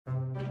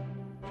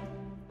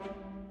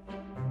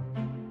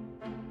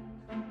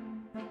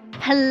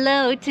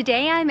Hello,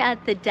 today I'm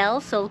at the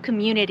Del Sol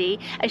community,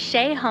 a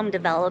Shea home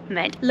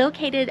development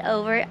located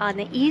over on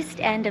the east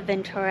end of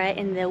Ventura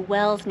in the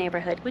Wells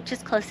neighborhood, which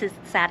is closest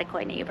to the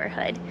Saticoy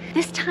neighborhood.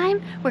 This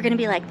time, we're gonna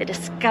be like the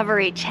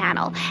Discovery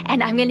Channel,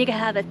 and I'm gonna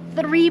have a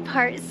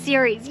three-part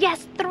series.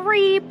 Yes,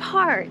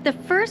 three-part! The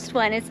first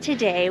one is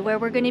today, where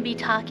we're gonna be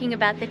talking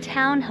about the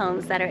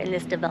townhomes that are in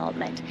this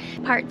development.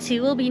 Part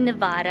 2 will be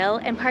Novato,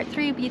 and part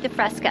 3 will be the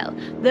Fresco.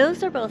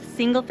 Those are both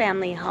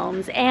single-family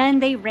homes,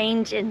 and they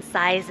range in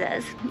sizes.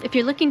 If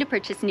you're looking to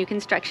purchase new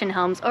construction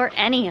homes or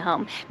any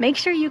home, make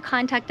sure you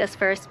contact us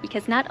first,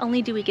 because not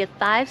only do we give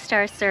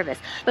 5-star service,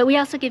 but we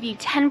also give you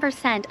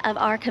 10% of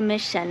our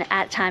commission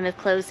at time of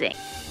closing.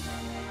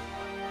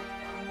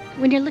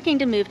 When you're looking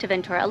to move to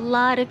Ventura, a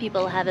lot of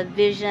people have a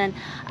vision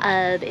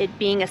of it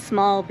being a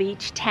small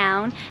beach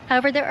town.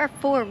 However, there are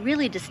 4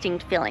 really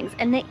distinct feelings,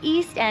 and the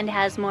east end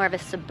has more of a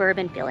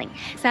suburban feeling.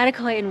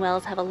 Saticoy and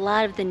Wells have a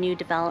lot of the new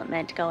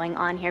development going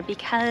on here,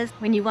 because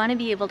when you want to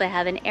be able to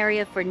have an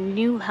area for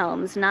new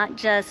homes, not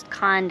just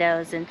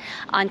condos and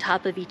on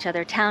top of each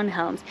other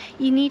townhomes,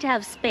 you need to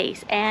have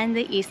space, and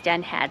the east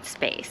end had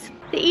space.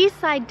 The east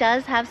side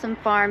does have some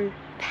farm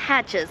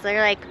patches.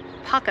 They're like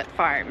pocket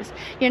farms.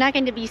 You're not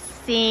going to be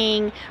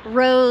seeing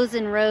rows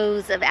and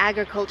rows of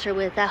agriculture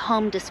with a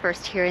home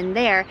dispersed here and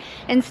there.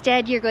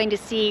 Instead, you're going to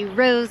see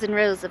rows and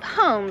rows of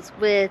homes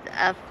with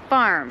a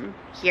farm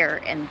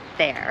here and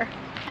there.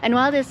 And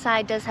while this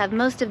side does have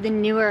most of the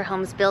newer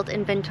homes built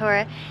in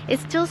Ventura, it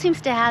still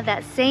seems to have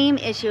that same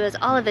issue as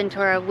all of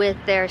Ventura with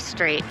their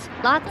streets.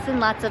 Lots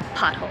and lots of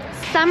potholes.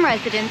 Some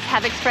residents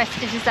have expressed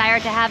a desire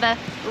to have a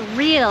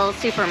real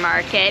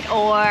supermarket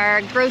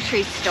or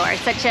grocery store,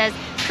 such as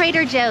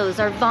Trader Joe's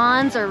or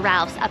Vons or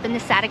Ralph's up in the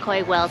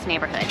Saticoy Wells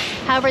neighborhood.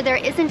 However, there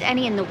isn't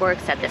any in the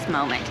works at this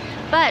moment.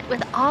 But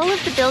with all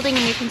of the building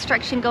and new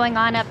construction going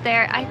on up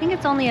there, I think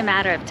it's only a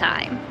matter of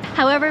time.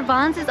 However,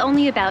 Vons is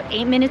only about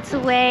 8 minutes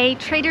away,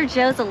 Trader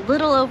Joe's a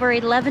little over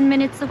 11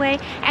 minutes away,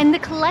 and the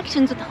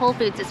Collections with Whole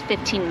Foods is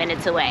 15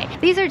 minutes away.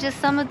 These are just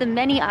some of the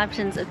many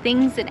options of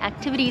things and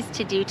activities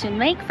to do to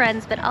make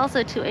friends, but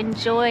also to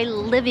enjoy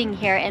living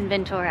here in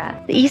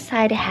Ventura. The east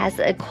side has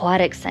an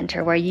aquatic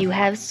center where you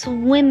have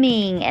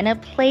swimming and a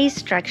play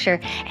structure,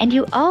 and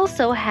you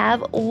also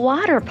have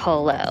water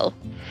polo.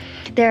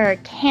 There are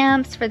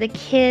camps for the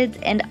kids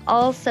and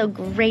also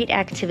great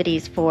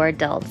activities for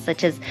adults,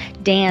 such as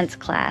dance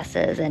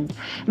classes and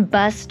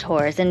bus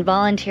tours and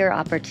volunteer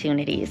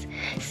opportunities.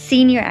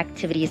 Senior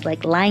activities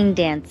like line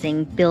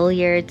dancing,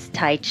 billiards,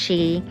 tai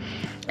chi,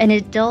 and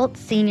adult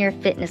senior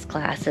fitness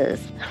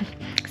classes,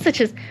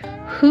 such as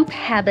hoop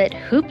habit,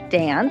 hoop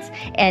dance,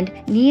 and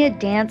Nia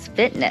dance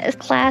fitness.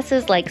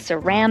 Classes like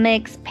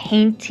ceramics,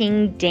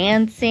 painting,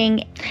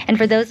 dancing. And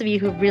for those of you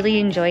who really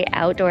enjoy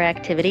outdoor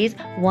activities,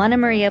 Juana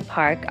Maria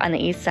Park on the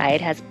east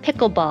side has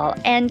pickleball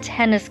and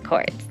tennis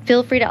courts.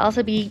 Feel free to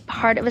also be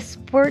part of a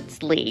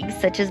sports league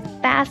such as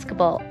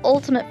basketball,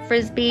 ultimate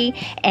frisbee,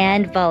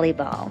 and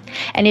volleyball.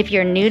 And if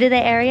you're new to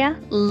the area,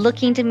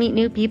 looking to meet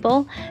new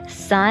people,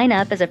 sign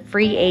up as a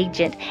free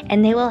agent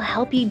and they will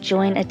help you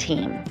join a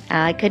team.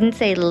 I couldn't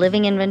say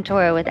living in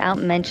Ventura without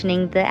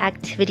mentioning the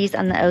activities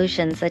on the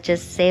ocean, such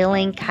as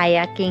sailing,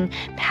 kayaking,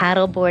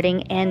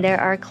 paddleboarding, and there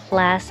are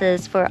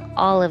classes for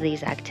all of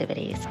these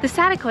activities. The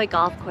Saticoy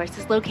Golf Course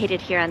is located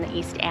here on the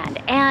east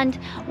end, and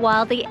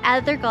while the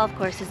other golf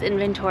courses in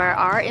Ventura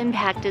are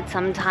impacted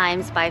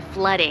sometimes by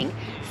flooding,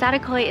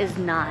 Saticoy is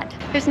not.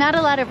 There's not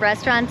a lot of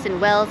restaurants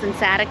in Wells and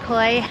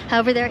Saticoy.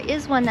 However, there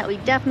is one that we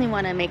definitely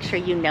want to make sure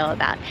you know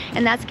about,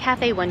 and that's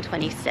Cafe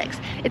 126.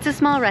 It's a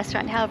small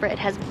restaurant, however, it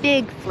has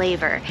big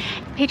flavor.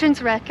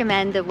 Patrons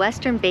recommend the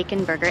Western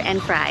bacon burger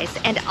and fries,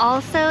 and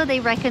also they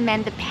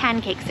recommend the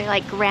pancakes. They're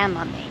like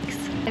grandma makes.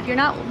 If you're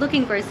not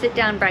looking for a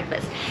sit-down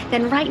breakfast,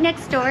 then right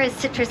next door is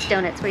Citrus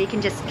Donuts, where you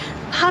can just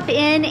pop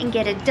in and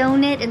get a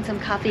donut and some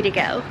coffee to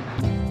go.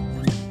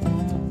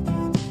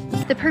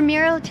 The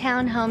Primero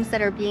townhomes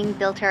that are being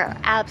built here are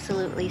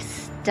absolutely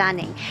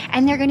stunning,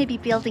 and they're going to be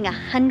building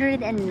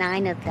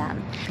 109 of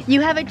them.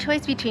 You have a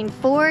choice between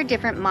 4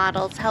 different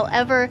models.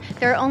 However,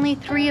 there are only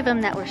 3 of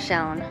them that were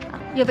shown.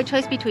 You have a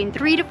choice between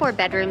 3 to 4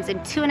 bedrooms and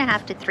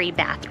 2.5 to 3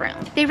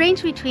 bathrooms. They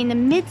range between the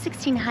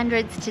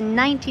mid-1600s to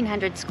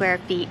 1900 square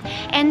feet,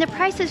 and the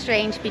prices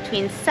range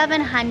between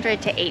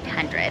 $700 to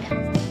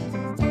 $800.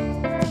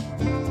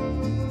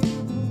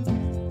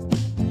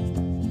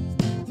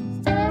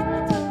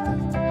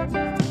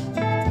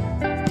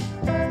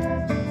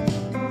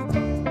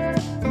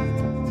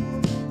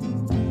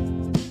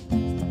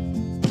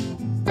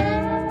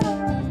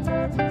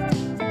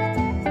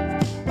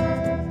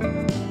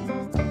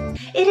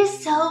 It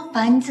is so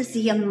fun to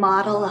see a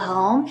model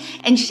home,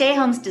 and Shea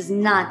Homes does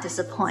not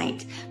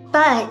disappoint.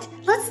 But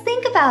let's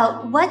think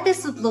about what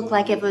this would look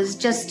like if it was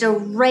just a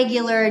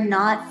regular,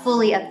 not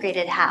fully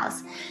upgraded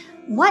house.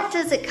 What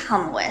does it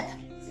come with?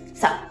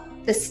 So,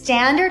 the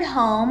standard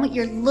home,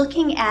 you're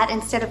looking at,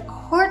 instead of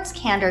quartz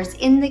counters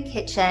in the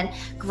kitchen,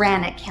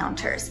 granite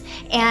counters.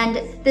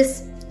 And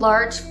this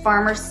large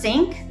farmer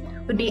sink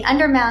would be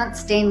undermount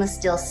stainless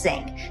steel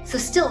sink. So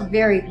still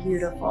very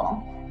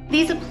beautiful.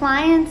 These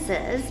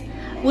appliances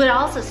would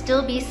also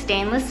still be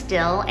stainless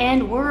steel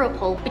and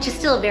Whirlpool, which is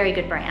still a very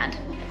good brand.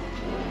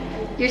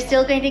 You're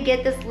still going to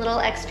get this little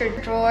extra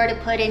drawer to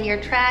put in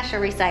your trash or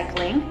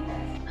recycling.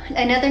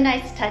 Another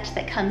nice touch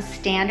that comes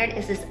standard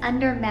is this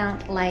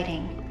undermount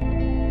lighting.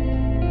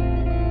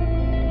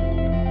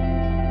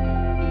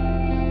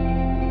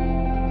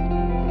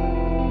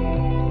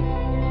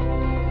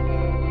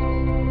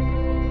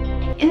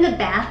 In the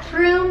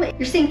bathroom,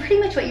 you're seeing pretty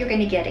much what you're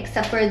going to get,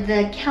 except for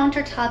the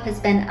countertop has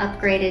been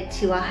upgraded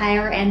to a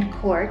higher end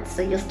quartz,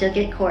 so you'll still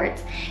get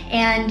quartz.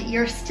 And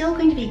you're still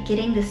going to be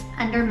getting this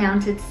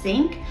undermounted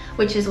sink,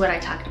 which is what I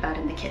talked about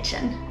in the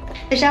kitchen.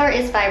 The shower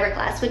is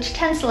fiberglass, which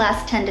tends to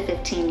last 10 to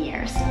 15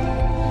 years.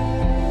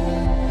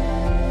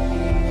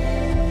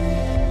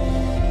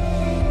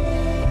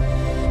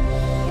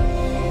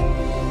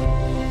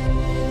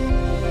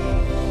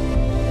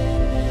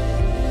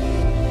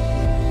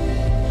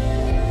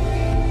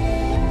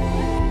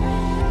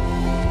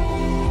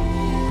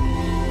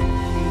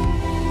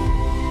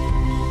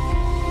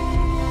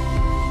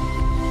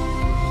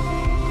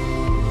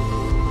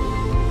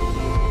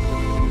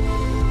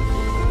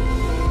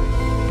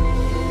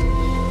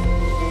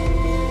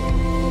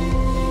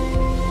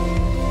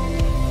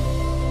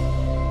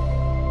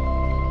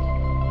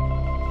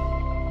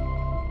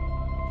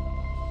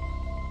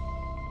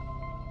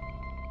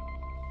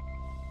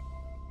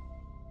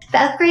 The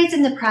upgrades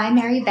in the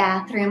primary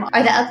bathroom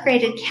are the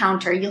upgraded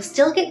counter. You'll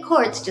still get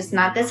quartz, just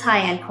not this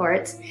high-end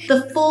quartz.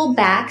 The full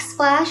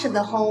backsplash of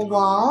the whole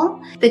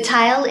wall, the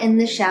tile in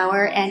the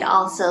shower, and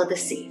also the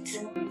seats.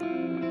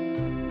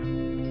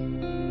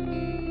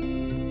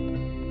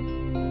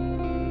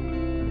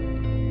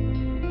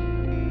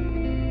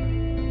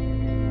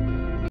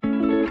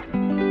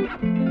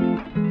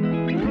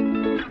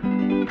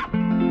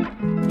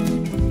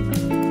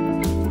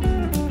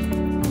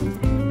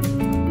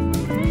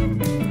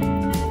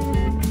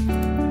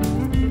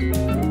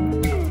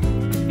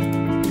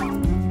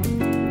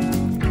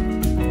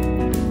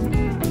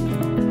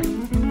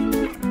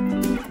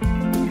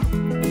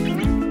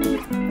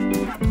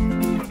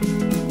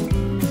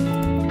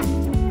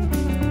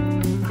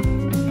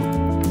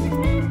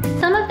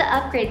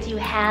 Upgrades you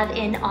have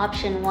in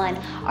option 1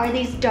 are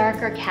these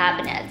darker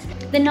cabinets.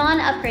 The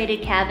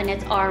non-upgraded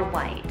cabinets are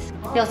white.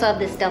 They also have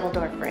this double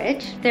door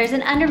fridge. There's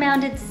an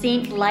undermounted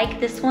sink like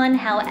this one,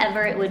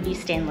 however it would be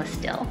stainless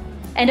steel.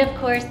 And of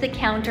course the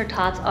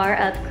countertops are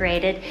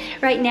upgraded.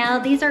 Right now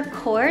these are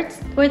quartz,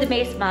 where the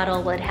base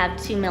model would have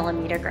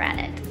 2mm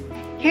granite.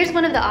 Here's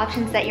one of the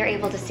options that you're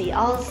able to see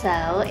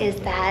also is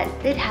that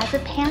it has a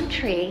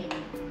pantry.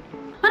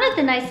 One of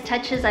the nice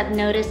touches I've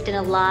noticed in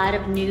a lot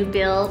of new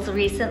builds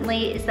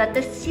recently is that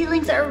the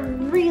ceilings are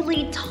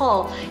really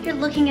tall. You're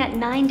looking at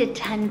 9 to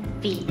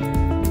 10 feet.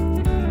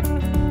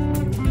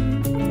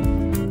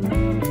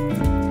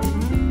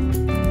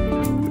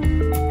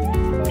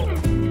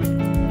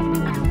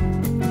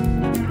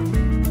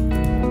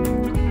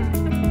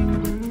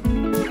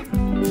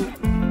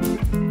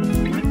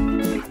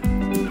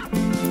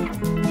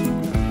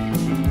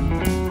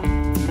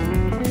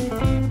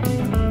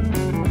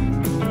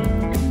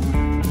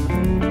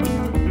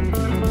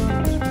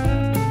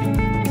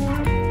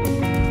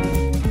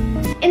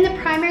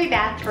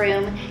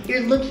 Bathroom,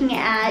 you're looking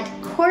at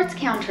quartz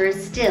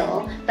counters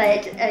still,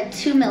 but a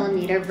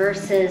 2mm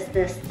versus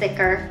this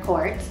thicker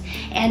quartz.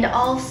 And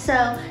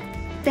also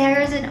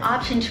there's an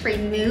option to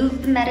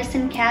remove the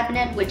medicine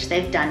cabinet, which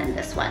they've done in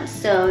this one.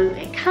 So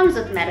it comes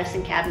with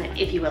medicine cabinet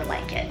if you would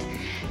like it.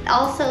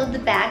 Also, the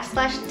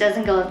backsplash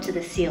doesn't go up to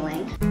the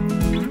ceiling.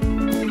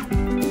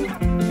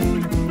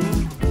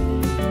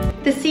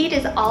 The seat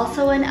is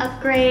also an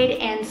upgrade,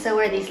 and so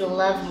are these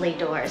lovely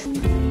doors.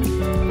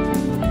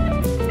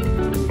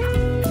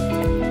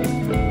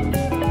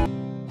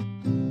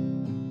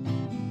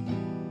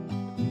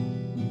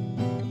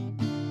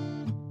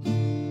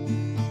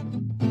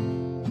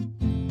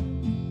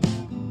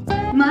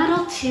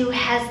 Model 2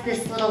 has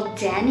this little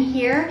den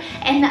here,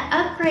 and the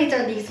upgrades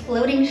are these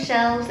floating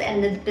shelves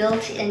and the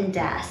built-in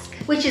desk,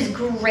 which is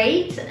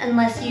great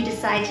unless you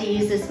decide to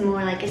use this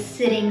more like a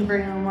sitting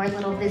room or a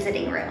little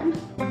visiting room.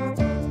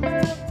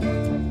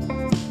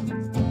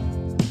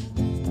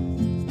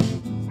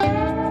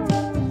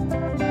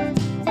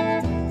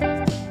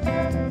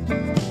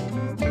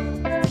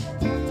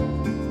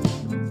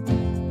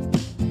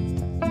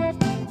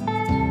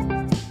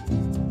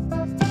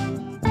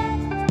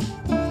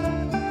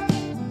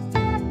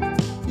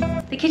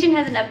 The kitchen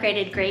has an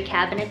upgraded gray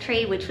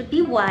cabinetry, which would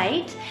be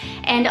white,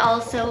 and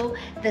also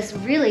this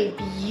really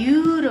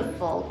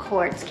beautiful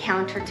quartz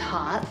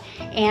countertop.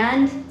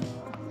 And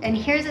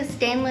here's a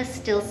stainless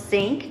steel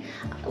sink,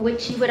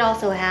 which you would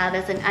also have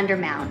as an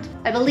undermount.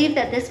 I believe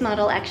that this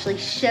model actually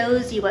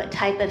shows you what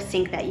type of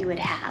sink that you would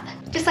have.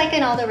 Just like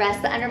in all the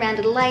rest, the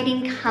undermounted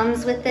lighting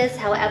comes with this,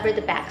 however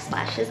the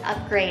backsplash is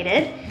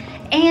upgraded.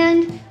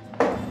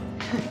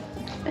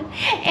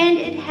 And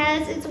it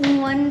has its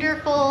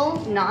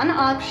wonderful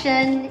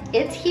non-option,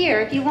 it's here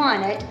if you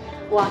want it,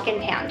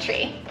 walk-in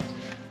pantry.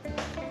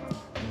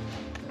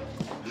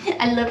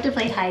 I love to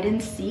play hide and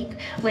seek.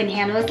 When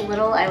Hannah was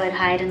little, I would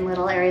hide in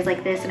little areas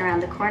like this and around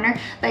the corner.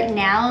 But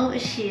now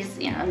she's,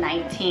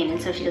 19,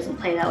 and so she doesn't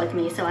play that with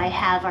me. So I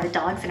have our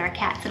dogs and our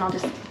cats, and I'll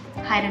just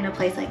hide in a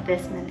place like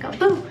this and then go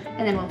boo,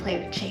 and then we'll play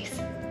with Chase.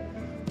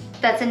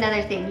 That's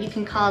another thing. You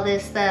can call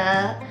this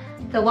the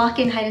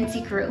walk-in hide and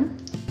seek room.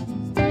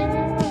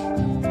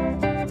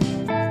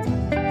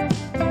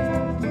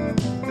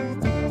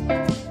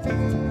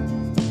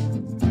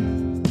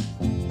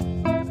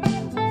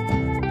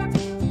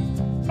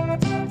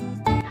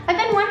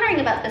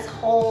 About this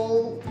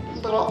whole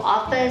little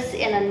office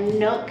in a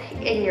nook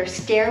in your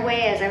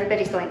stairway as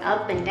everybody's going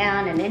up and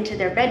down and into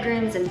their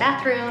bedrooms and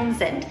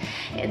bathrooms and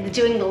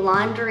doing the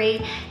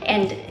laundry.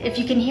 And if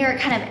you can hear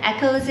it kind of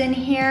echoes in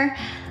here,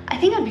 I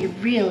think it'd be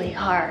really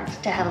hard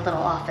to have a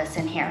little office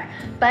in here.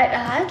 But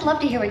I'd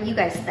love to hear what you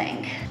guys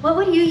think. What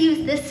would you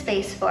use this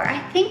space for? I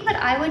think what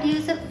I would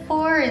use it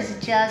for is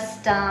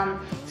just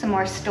some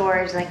more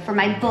storage, like for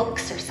my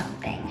books or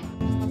something.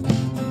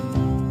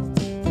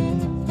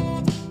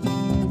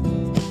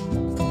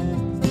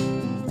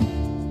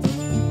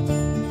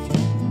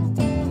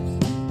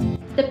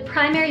 The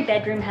primary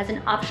bedroom has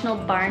an optional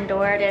barn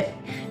door to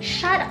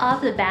shut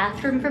off the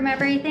bathroom from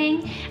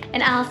everything,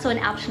 and also an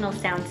optional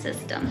sound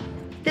system.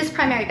 This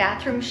primary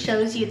bathroom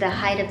shows you the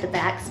height of the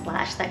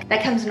backsplash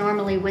that comes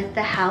normally with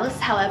the house.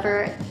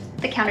 However,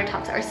 the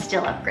countertops are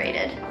still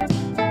upgraded.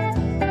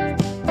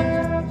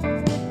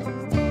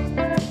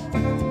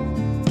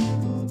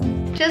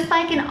 Just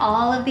like in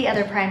all of the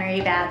other primary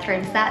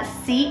bathrooms, that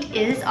seat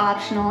is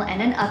optional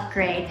and an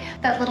upgrade.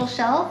 That little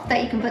shelf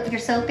that you can put your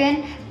soap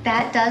in,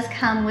 that does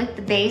come with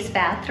the base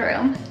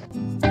bathroom.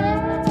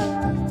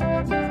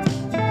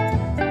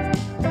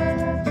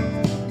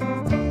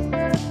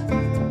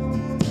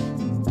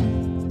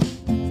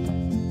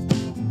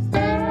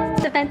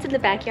 The fence in the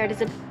backyard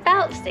is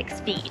about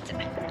 6 feet,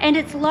 and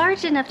it's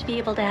large enough to be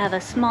able to have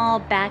a small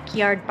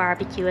backyard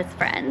barbecue with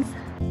friends.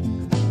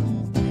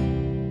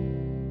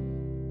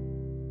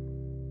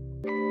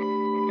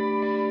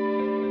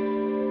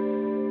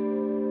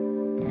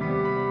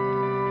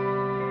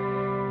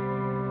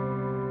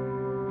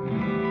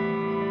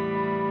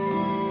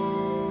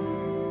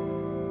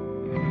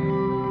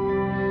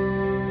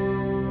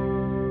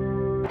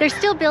 They're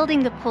still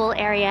building the pool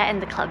area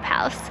and the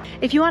clubhouse.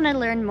 If you want to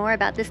learn more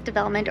about this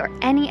development or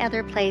any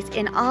other place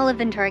in all of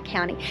Ventura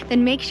County,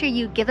 then make sure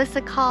you give us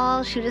a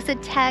call, shoot us a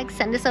text,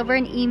 send us over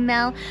an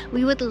email.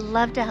 We would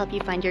love to help you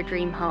find your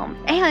dream home.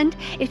 And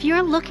if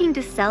you're looking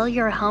to sell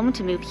your home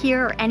to move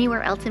here or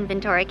anywhere else in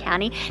Ventura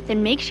County,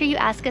 then make sure you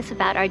ask us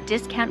about our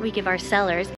discount we give our sellers.